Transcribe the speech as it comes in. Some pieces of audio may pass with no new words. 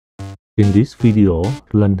In this video,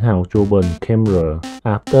 learn how to open camera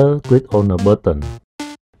after click on a button.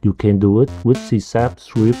 You can do it with C#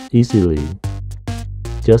 script easily.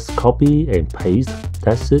 Just copy and paste,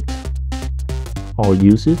 that's it. Or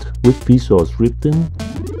use it with visual scripting.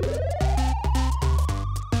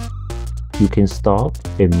 You can stop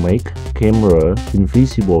and make camera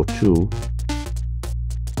invisible too.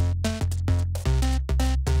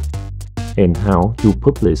 And how to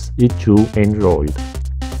publish it to Android.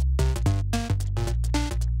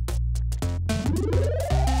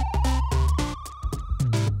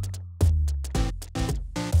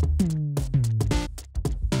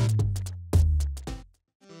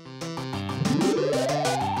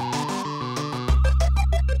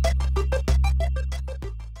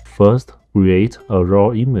 First, create a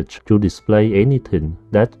raw image to display anything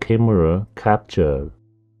that camera captures.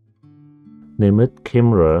 Name it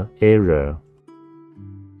Camera Area.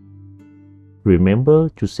 Remember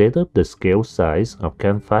to set up the scale size of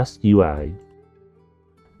Canvas UI.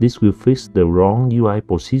 This will fix the wrong UI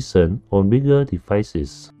position on bigger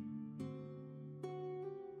devices.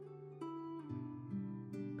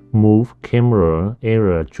 Move Camera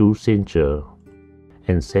Area to Center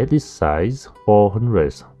and set its size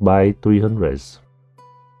 400 by 300.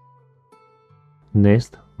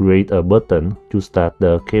 Next, create a button to start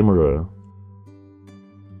the camera.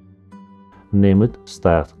 Name it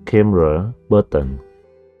Start Camera Button.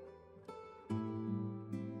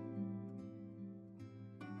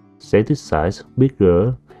 Set its size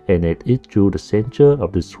bigger and add it to the center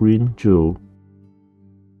of the screen too.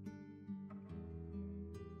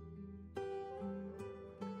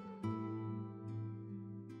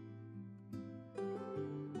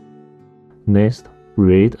 Next,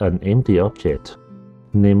 create an empty object.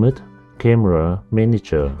 Name it Camera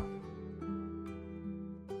Manager.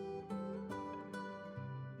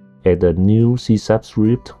 Add a new C#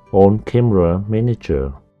 script on Camera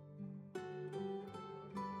Manager.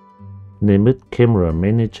 Name it Camera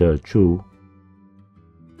Manager 2.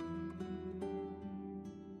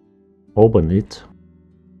 Open it.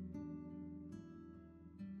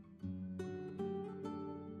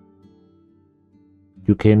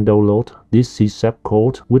 You can download this C#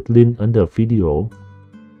 code with link under video.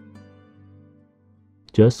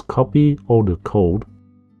 Just copy all the code.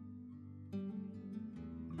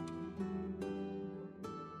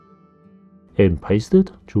 And paste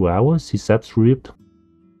it to our C# script.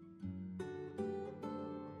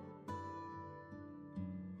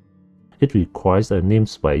 It requires a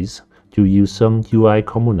namespace to use some UI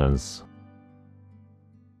components.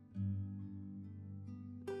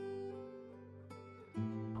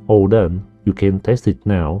 All done, you can test it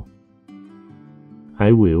now.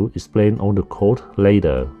 I will explain all the code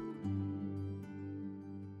later.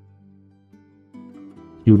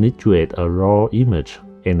 You need to add a raw image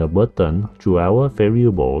and a button to our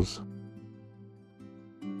variables.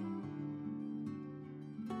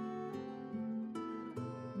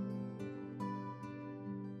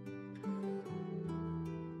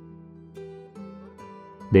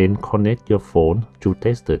 Then connect your phone to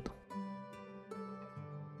test it.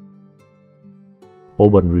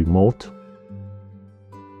 Open Remote.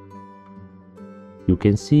 You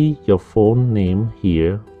can see your phone name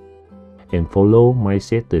here and follow my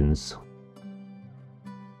settings.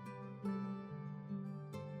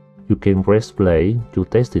 You can press play to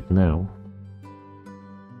test it now.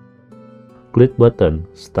 Click button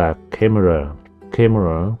Start Camera.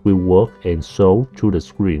 Camera will work and show to the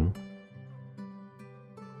screen.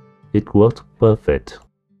 It worked perfect.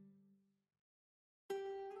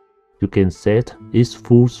 You can set its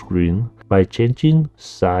full screen by changing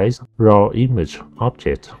size raw image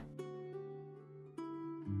object.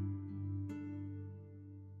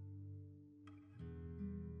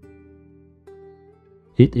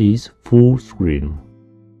 It is full screen.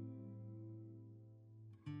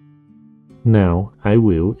 Now I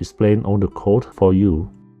will explain all the code for you.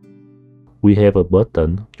 We have a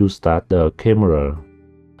button to start the camera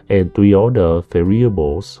and 3 other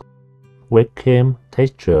variables. Webcam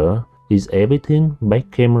texture is everything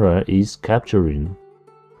back camera is capturing.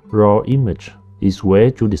 Raw image is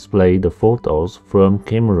where to display the photos from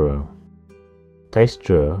camera.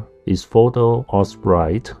 Texture is photo or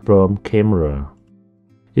sprite from camera.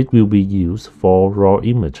 It will be used for raw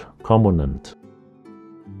image component.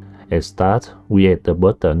 At start, we add the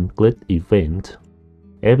button click event.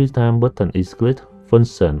 Every time button is clicked,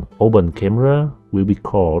 function open camera will be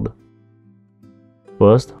called.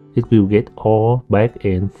 First, it will get all back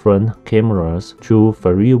and front cameras to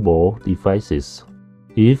variable devices.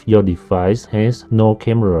 If your device has no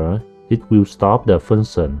camera, it will stop the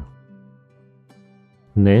function.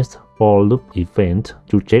 Next, for loop event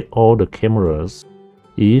to check all the cameras.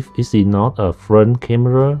 If it is not a front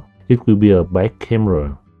camera, it will be a back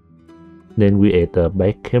camera. Then we add a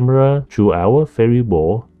back camera to our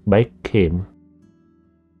variable backcam.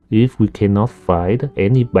 If we cannot find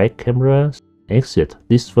any back cameras, exit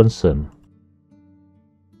this function.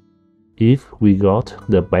 If we got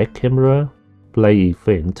the back camera, play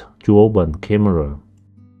event to open camera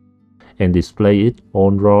and display it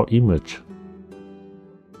on raw image.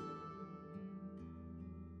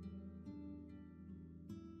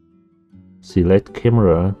 Select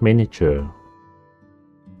Camera Manager.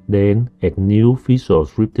 Then add new visual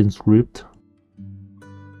scripting script.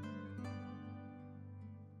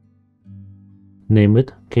 Name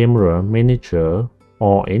it Camera Manager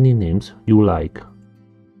or any names you like.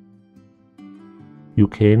 You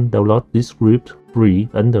can download this script free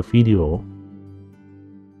under video.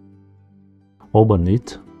 Open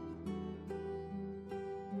it.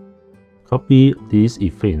 Copy these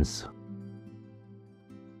events.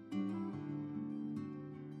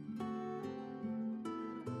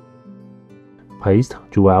 Paste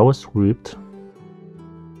to our script.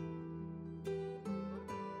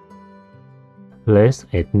 Let's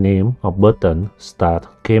add name of button Start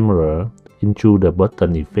Camera into the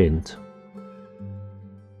button event.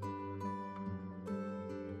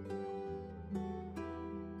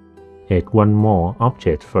 Add one more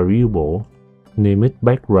object variable. Name it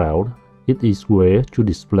Background. It is where to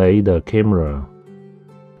display the camera.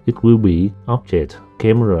 It will be Object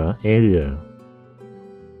Camera Area.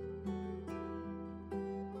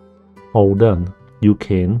 All done. You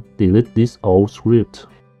can delete this old script.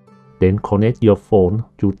 Then connect your phone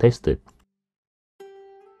to test it.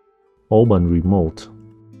 Open Remote.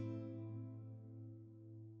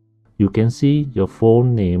 You can see your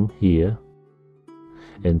phone name here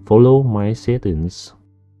and follow my settings.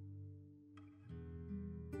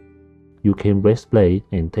 You can press play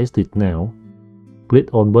and test it now.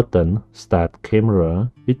 Click on button Start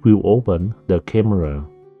Camera. It will open the camera.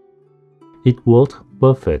 It worked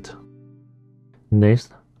perfect.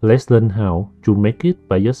 Next, let's learn how to make it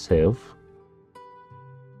by yourself.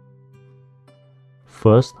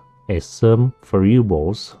 First, add some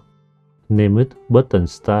variables. Name it Button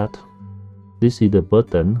Start. This is the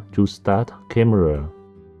button to start camera.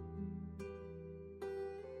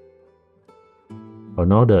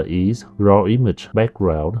 Another is Raw Image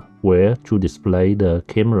Background, where to display the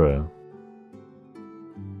camera.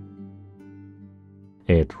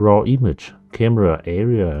 Add Raw Image Camera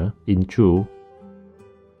Area into.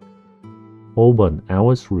 Open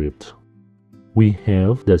our script. We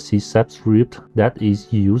have the C# script that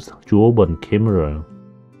is used to open camera.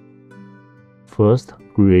 First,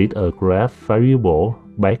 create a graph variable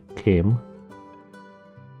backcam.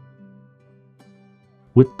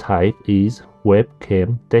 With type is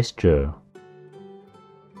webcam texture.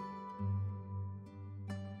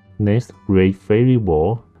 Next, create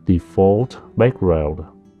variable default background.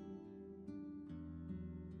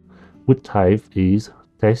 With type is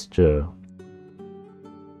texture.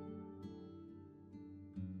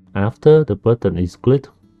 After the button is clicked,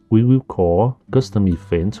 we will call custom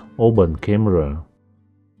event open camera.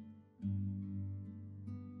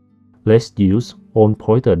 Let's use on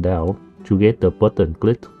pointer down to get the button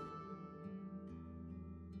clicked.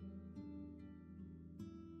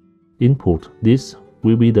 Input this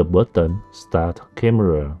will be the button Start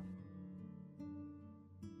Camera.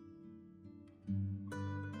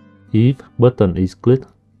 If button is clicked,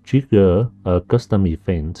 trigger a custom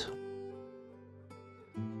event.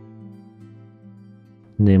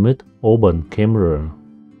 Name it Open Camera.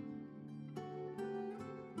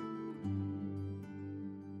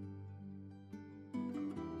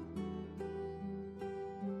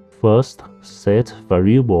 First, set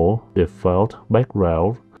variable default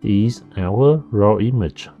background is our raw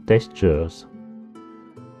image textures.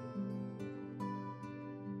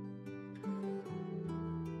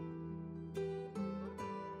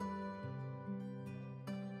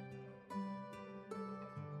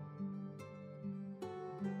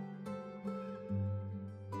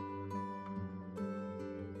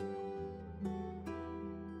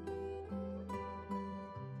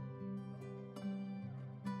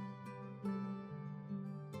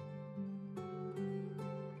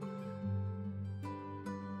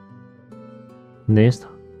 Next,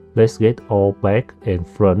 let's get all back and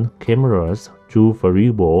front cameras to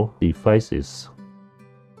variable devices.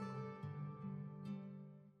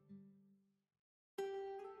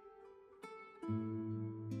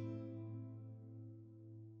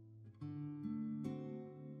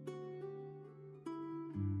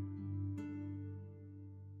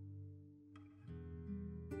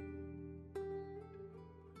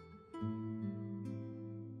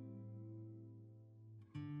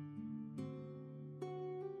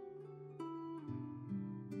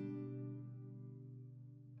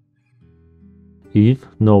 If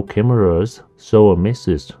no cameras show a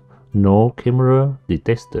message, no camera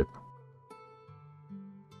detected.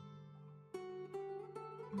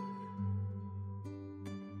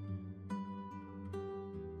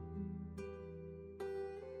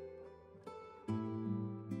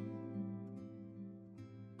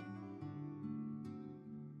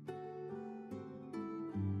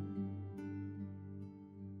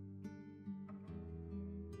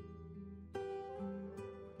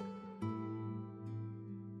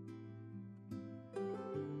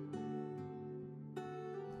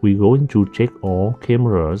 We're going to check all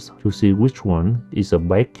cameras to see which one is a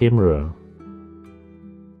back camera.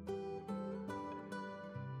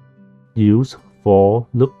 Use for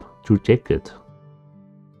loop to check it.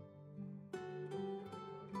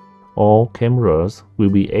 All cameras will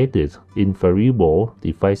be added in variable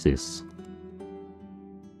devices.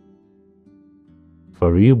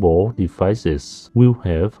 Variable devices will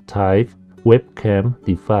have type webcam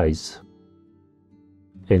device,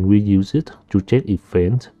 and we use it to check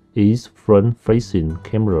event is front-facing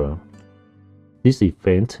camera. This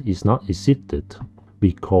event is not existed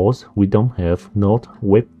because we don't have not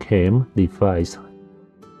webcam device.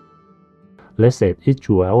 Let's add it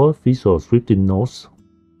to our visual scripting notes.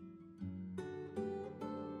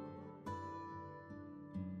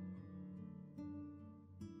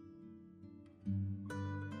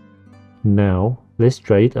 Now, let's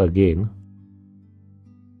try it again.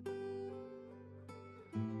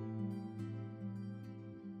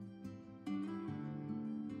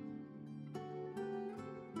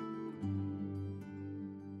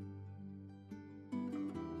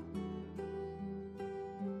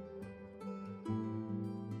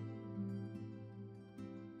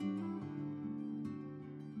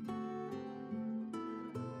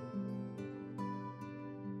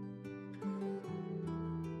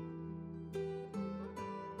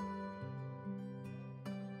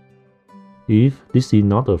 If this is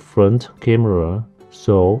not a front camera,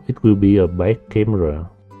 so it will be a back camera.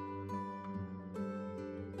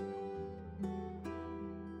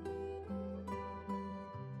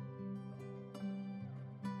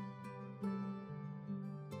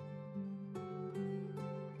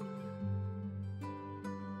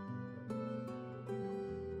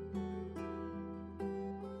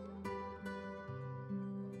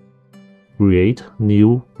 Create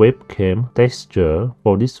new webcam texture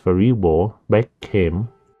for this variable backcam.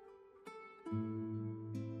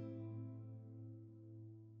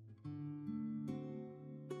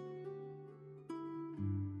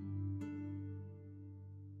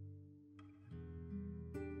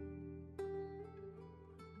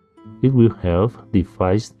 It will have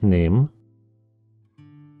device name,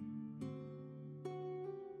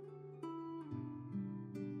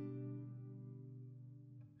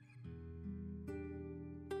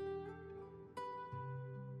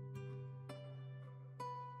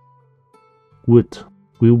 width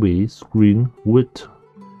will be screen width,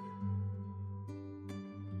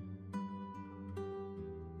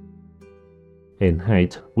 and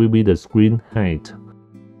height will be the screen height.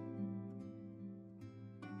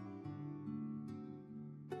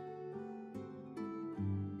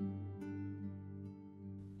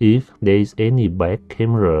 If there is any back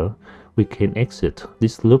camera, we can exit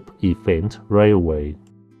this loop event right away.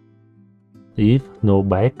 If no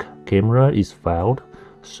back camera is found,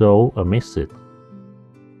 show a message.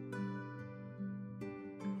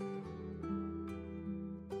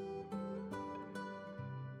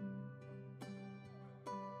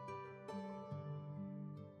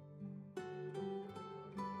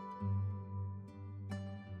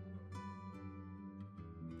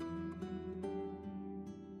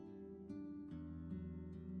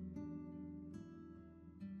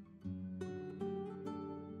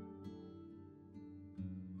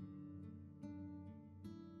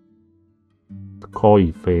 Call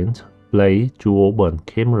event play to open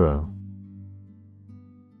camera.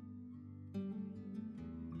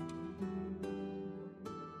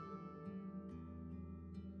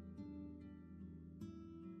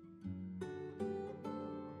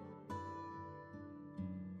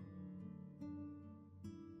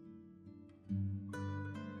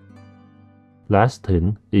 Last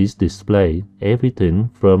thing is display everything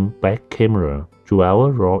from back camera to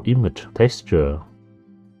our raw image texture.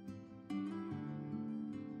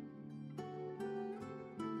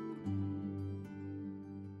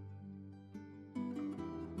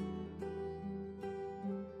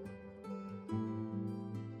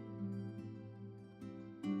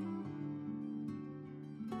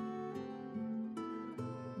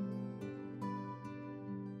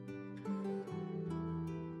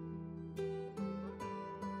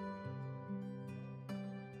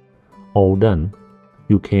 All done.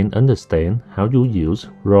 You can understand how you use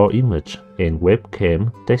raw image and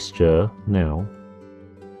webcam texture now.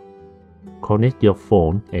 Connect your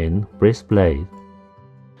phone and press play.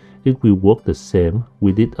 It will work the same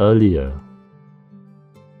we did earlier.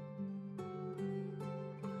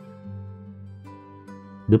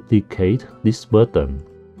 Duplicate this button.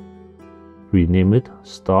 Rename it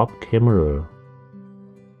Stop Camera.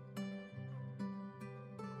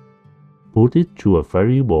 Put it to a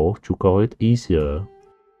variable to call it easier.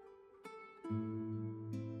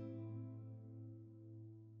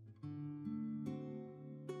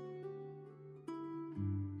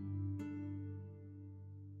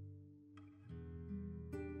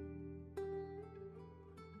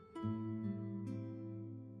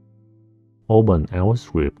 Open our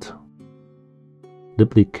script.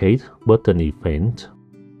 Duplicate button event.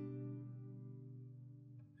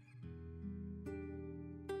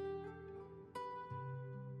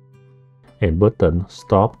 And button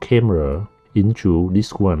Stop Camera into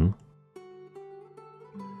this one.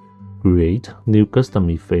 Create new custom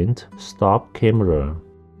event Stop Camera.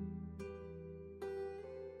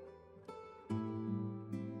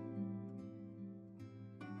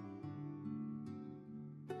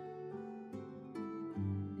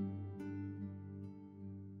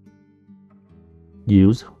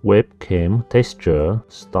 Use webcam texture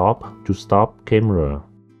stop to stop camera.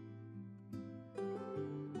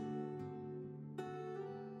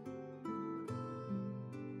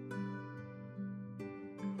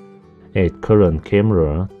 Add current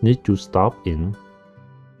camera need to stop in.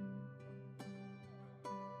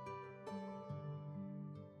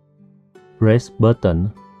 Press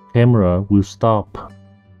button, camera will stop.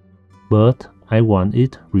 But I want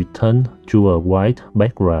it returned to a white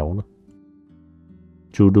background.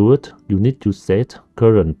 To do it, you need to set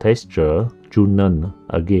current texture to none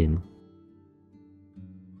again.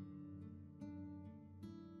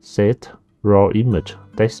 Set raw image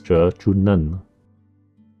texture to none.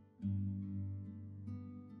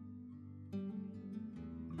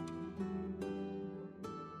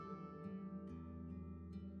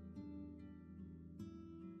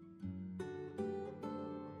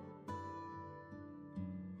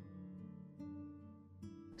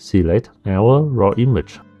 Select our raw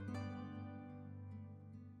image.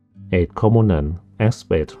 Add component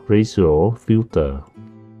aspect ratio filter.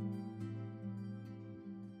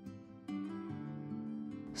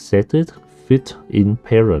 Set it fit in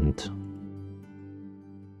parent.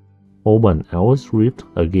 Open our script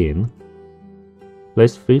again.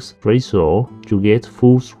 Let's fix ratio to get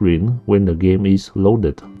full screen when the game is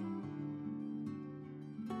loaded.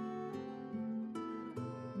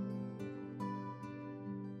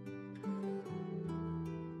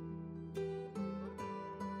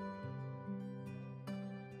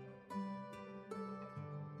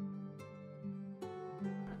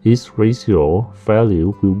 Its ratio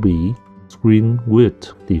value will be screen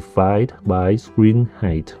width divided by screen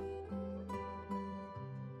height.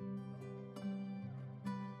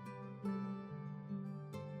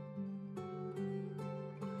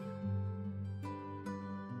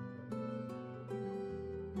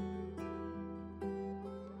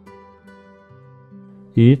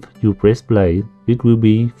 If you press play, it will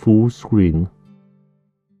be full screen.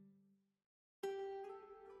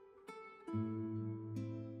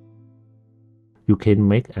 You can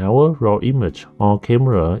make our raw image or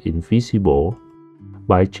camera invisible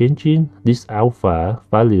by changing this alpha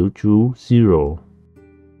value to 0.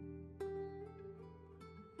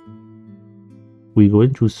 We're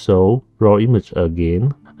going to show raw image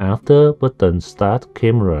again after button Start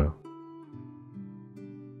Camera.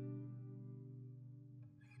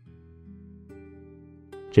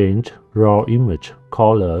 Change raw image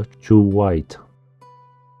color to white.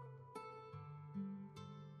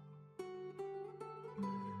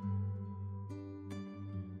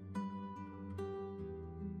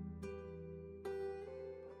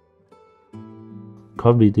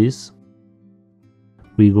 Copy this.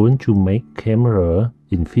 We're going to make camera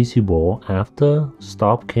invisible after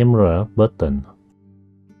Stop Camera button.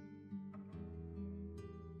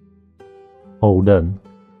 Hold done.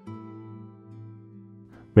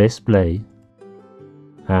 Press play.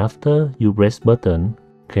 After you press button,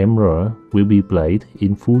 camera will be played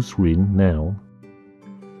in full screen now.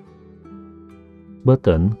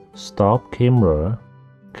 Button Stop Camera.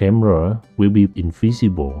 Camera will be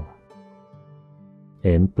invisible.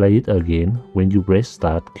 And play it again when you press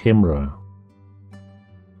Start Camera.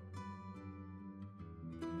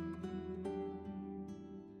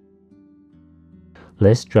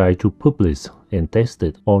 Let's try to publish and test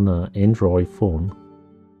it on an Android phone.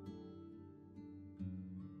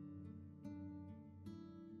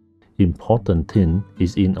 Important thing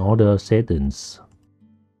is in order settings.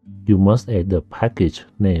 You must add the package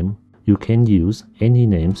name. You can use any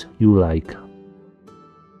names you like.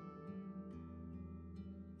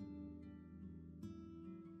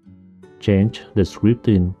 Change the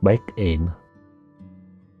scripting backend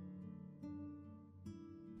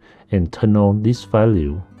and turn on this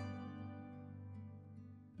value.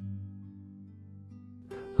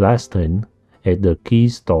 Last thing, add the key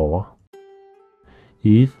store.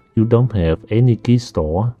 If you don't have any key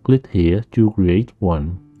store, click here to create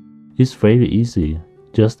one. It's very easy.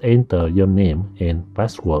 Just enter your name and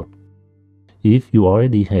password. If you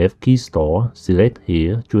already have key store, select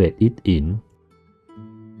here to add it in.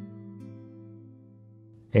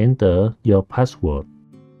 Enter your password.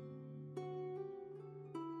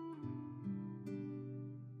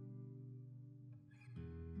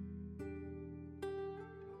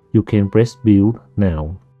 You can press build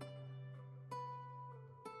now.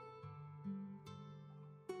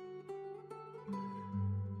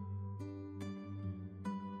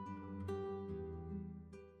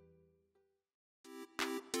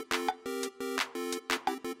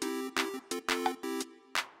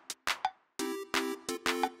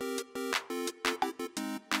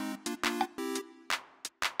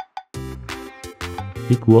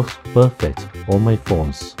 It works perfect on my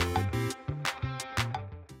phones.